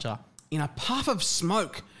Mr. Charger. In a puff of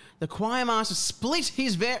smoke, the choir master split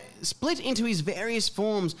into his various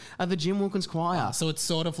forms of the Jim Wilkins choir. So it's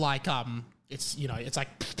sort of like, it's like...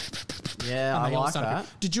 Yeah, I like that.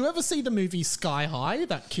 Did you ever see the movie Sky High,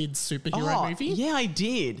 that kid's superhero movie? Yeah, I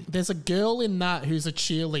did. There's a girl in that who's a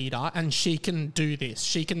cheerleader and she can do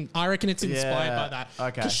this. I reckon it's inspired by that.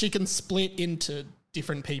 Okay. Because she can split into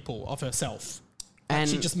different people of herself. And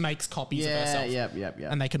she just makes copies of herself. Yep.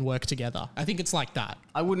 And they can work together. I think it's like that.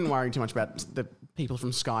 I wouldn't worry too much about the people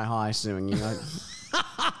from Sky High suing you.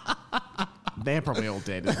 They're probably all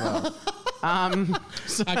dead as well.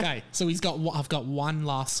 Okay, so I've got one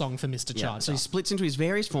last song for Mr. Charger. So he splits into his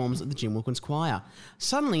various forms of the Jim Wilkins choir.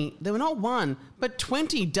 Suddenly, there were not one, but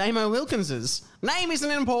 20 Damo Wilkinses. Name isn't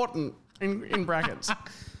important, in brackets.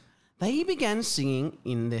 They began singing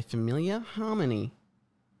in their familiar harmony.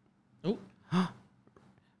 Oh.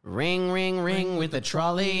 Ring, ring, ring with the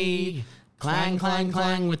trolley. Clang, clang,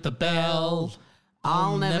 clang with the bell.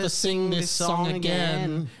 I'll never sing this song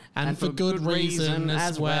again. And for good reason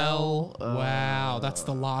as well. Wow, that's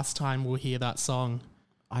the last time we'll hear that song.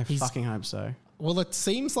 I fucking hope so. Well, it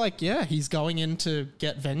seems like, he's going in to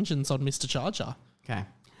get vengeance on Mr. Charger. Okay.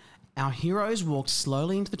 our heroes walked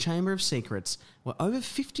slowly into the Chamber of Secrets, where over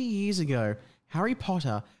 50 years ago, Harry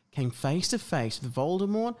Potter came face to face with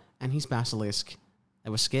Voldemort and his basilisk. They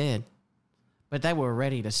were scared, but they were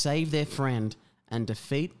ready to save their friend and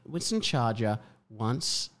defeat Winston Charger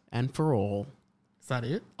once and for all. Is that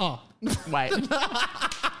it? Oh, Wait.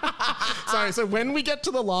 sorry. So when we get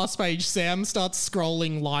to the last page, Sam starts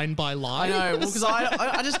scrolling line by line. I know, because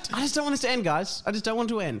I just don't want this to end, guys. I just don't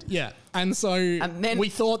want it to end. Yeah, and so then, we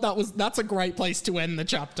thought that's a great place to end the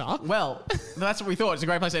chapter. Well, that's what we thought. It's a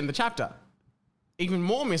great place to end the chapter. Even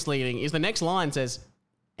more misleading is the next line says,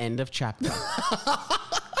 end of chapter.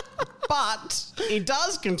 But it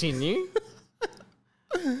does continue.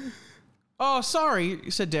 Oh, sorry,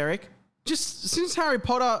 said Derek. Just since Harry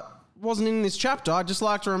Potter wasn't in this chapter, I'd just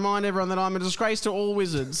like to remind everyone that I'm a disgrace to all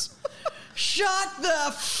wizards. Shut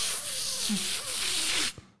the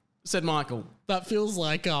said Michael. That feels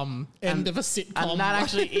like end of a sitcom. And that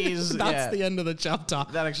actually is... That's the end of the chapter.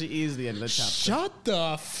 That actually is the end of the chapter. Shut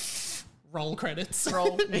the roll credits.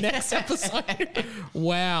 Roll. Next episode.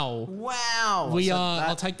 Wow. Wow. We are...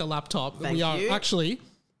 I'll take the laptop. Thank we are you. actually...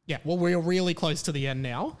 Yeah, well, we're really close to the end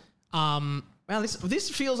now. Wow, this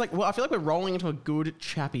feels like... Well, I feel like we're rolling into a good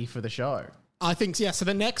chappy for the show. I think, yeah. So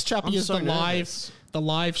the next chappy is so the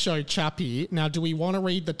live show chappy. Now, do we want to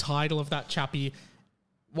read the title of that chappy?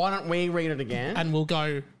 Why don't we read it again? And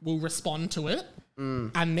we'll respond to it.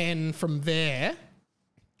 And then from there,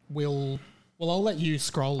 I'll let you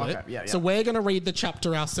scroll it. Yeah. So we're going to read the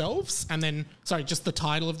chapter ourselves and then, just the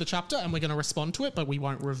title of the chapter, and we're going to respond to it, but we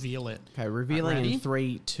won't reveal it. Okay, revealing Ready? in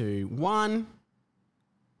 3, 2, 1.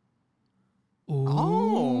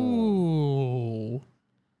 Ooh.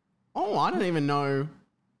 Oh, I don't even know.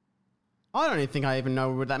 I don't even think I even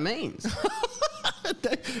know what that means.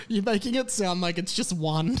 You're making it sound like it's just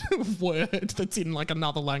one word that's in like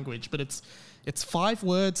another language, but it's 5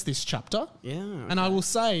 words this chapter. Yeah. Okay. And I will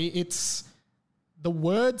say the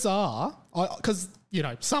words are, because,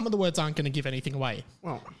 some of the words aren't going to give anything away.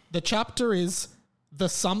 Well, The chapter is the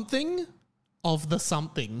something of the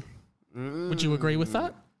something. Would you agree with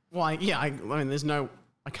that? well, yeah, I mean,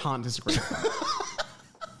 I can't disagree with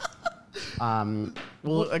that.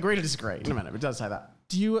 We'll agree to disagree in a minute. It does say that.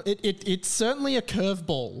 It's certainly a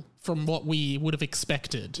curveball from what we would have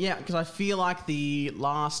expected. Yeah, because I feel like the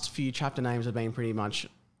last few chapter names have been pretty much,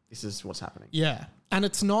 this is what's happening. Yeah. And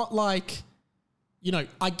it's not like,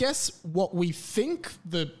 I guess what we think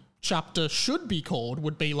the chapter should be called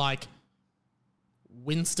would be like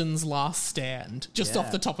Winston's Last Stand, just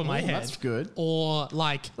off the top of my head. That's good. Or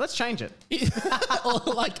like... Let's change it.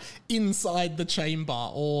 or like Inside the Chamber,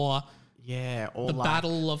 or... Yeah, or the like...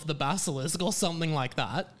 Battle of the Basilisk, or something like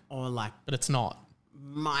that. Or like... But it's not.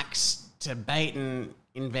 Mike's Tibetan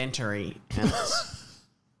inventory and it's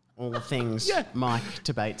all the things Mike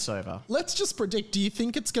debates over. Let's just predict, do you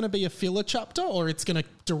think it's going to be a filler chapter or it's going to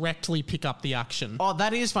directly pick up the action? Oh,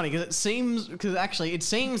 that is funny because it seems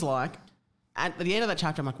like at the end of that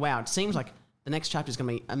chapter, I'm like, wow, it seems like the next chapter is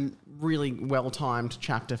going to be a really well-timed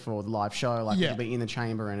chapter for the live show. Like it'll be in the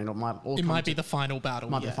chamber and it might be the final battle.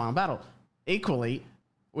 Might be the final battle. Equally,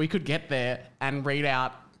 we could get there and read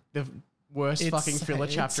out the worst fucking filler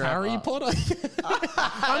chapter ever. Harry Potter.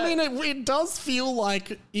 I mean, it does feel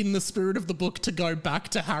like in the spirit of the book to go back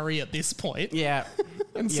to Harry at this point. Yeah.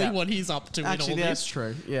 And see what he's up to. Actually, in all that's this.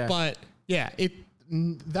 true. Yeah. But yeah,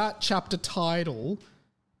 that chapter title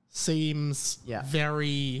seems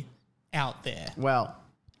very out there. Well,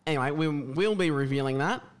 anyway, we'll be revealing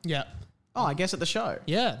that. Yeah. Oh, I guess at the show.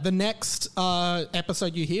 Yeah. The next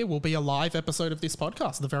episode you hear will be a live episode of this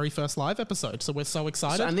podcast, the very first live episode. So we're so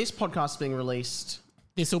excited. And this podcast is being released...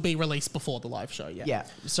 This will be released before the live show, yeah. Yeah,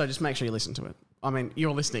 so just make sure you listen to it. I mean,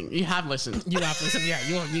 you're listening. You have listened. You have listened, yeah.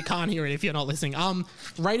 You can't hear it if you're not listening.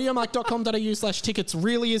 Radiomike.com.au/tickets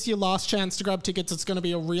really is your last chance to grab tickets. It's going to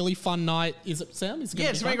be a really fun night. Is it, Sam? It's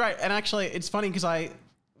going to be great. And actually, it's funny because I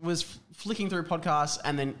was flicking through podcasts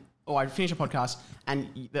and then... I'd finish a podcast and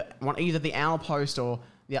either the hour post or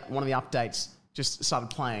one of the updates just started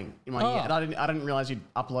playing in my ear. And I didn't realize you'd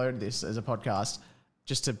upload this as a podcast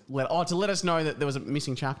just to let us know that there was a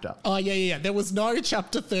missing chapter. Oh, yeah. There was no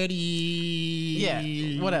chapter 30...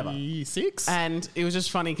 Yeah, whatever. 6? And it was just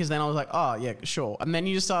funny because then I was like, oh, yeah, sure. And then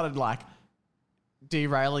you just started like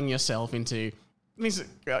derailing yourself into... This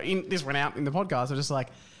went out in the podcast. I was just like...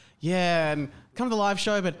 Yeah, and come to the live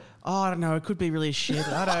show, but I don't know, it could be really shit.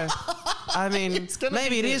 I mean,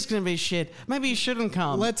 maybe it is going to be shit. Maybe you shouldn't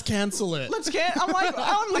come. Let's cancel it.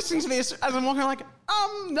 I'm listening to this as I'm walking, I'm like,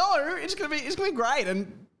 no, it's going to be great.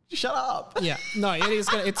 And Shut up. Yeah, no,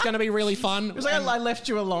 it's going to be really fun. It was like I left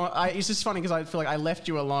you alone. It's just funny because I feel like I left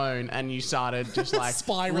you alone and you started just like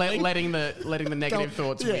spiraling, letting the negative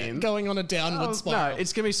thoughts win, going on a downward spiral. No,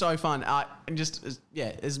 it's going to be so fun. And just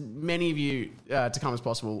as many of you to come as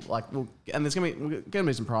possible. Like, and there's going to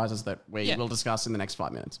be some prizes that we will discuss in the next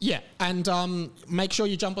 5 minutes. Yeah, and make sure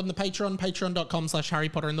you jump on the Patreon, patreon.com/Harry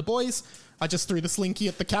Potter and the Boys. I just threw the slinky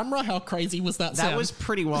at the camera. How crazy was that sound? That was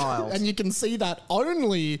pretty wild. And you can see that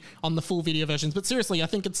only on the full video versions. But seriously, I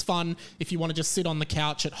think it's fun if you want to just sit on the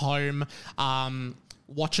couch at home,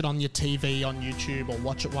 watch it on your TV on YouTube, or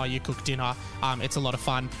watch it while you cook dinner. It's a lot of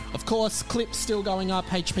fun. Of course, clips still going up,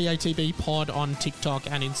 HPATV pod on TikTok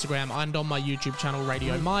and Instagram, and on my YouTube channel,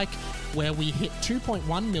 Radio Mike, where we hit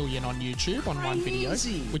 2.1 million on YouTube on one video,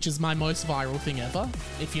 which is my most viral thing ever,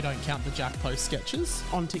 if you don't count the Jack Post sketches.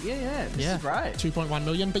 On This is great. 2.1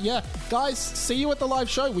 million. But yeah, guys, see you at the live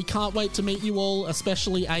show. We can't wait to meet you all,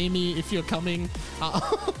 especially Amy, if you're coming.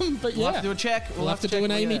 But We'll have to do a check. We'll have to do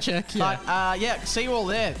an Amy check. Yeah. But see you all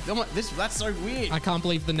there. That's so weird. I can't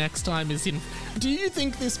believe the next time is in... Do you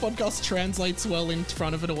think this podcast translates well in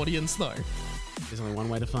front of an audience, though? There's only one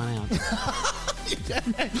way to find out.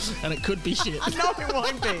 And it could be shit. No, it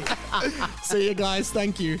won't be. See you guys.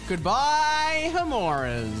 Thank you. Goodbye,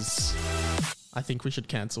 Hamoras. I think we should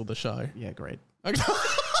cancel the show. Yeah, great. Okay.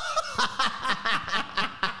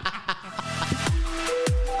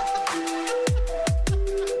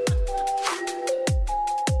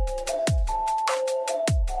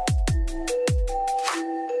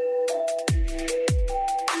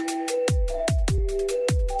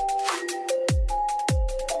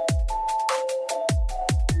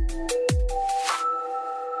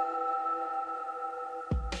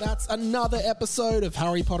 That's another episode of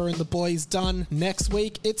Harry Potter and the Boys done. Next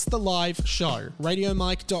week, it's the live show.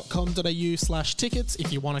 radiomike.com.au/tickets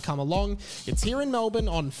if you want to come along. It's here in Melbourne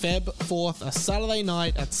on Feb 4th, a Saturday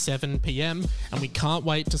night at 7 p.m, and we can't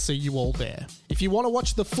wait to see you all there. If you want to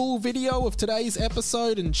watch the full video of today's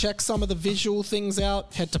episode and check some of the visual things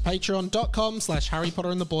out, head to patreon.com/Harry Potter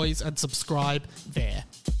and the Boys and subscribe there.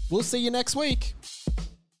 We'll see you next week.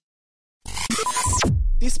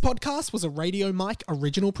 This podcast was a Radio Mike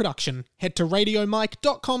original production. Head to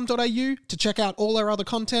radiomike.com.au to check out all our other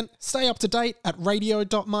content, stay up to date at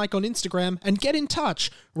radio.mike on Instagram, and get in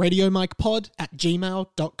touch,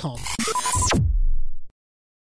 radiomikepod@gmail.com.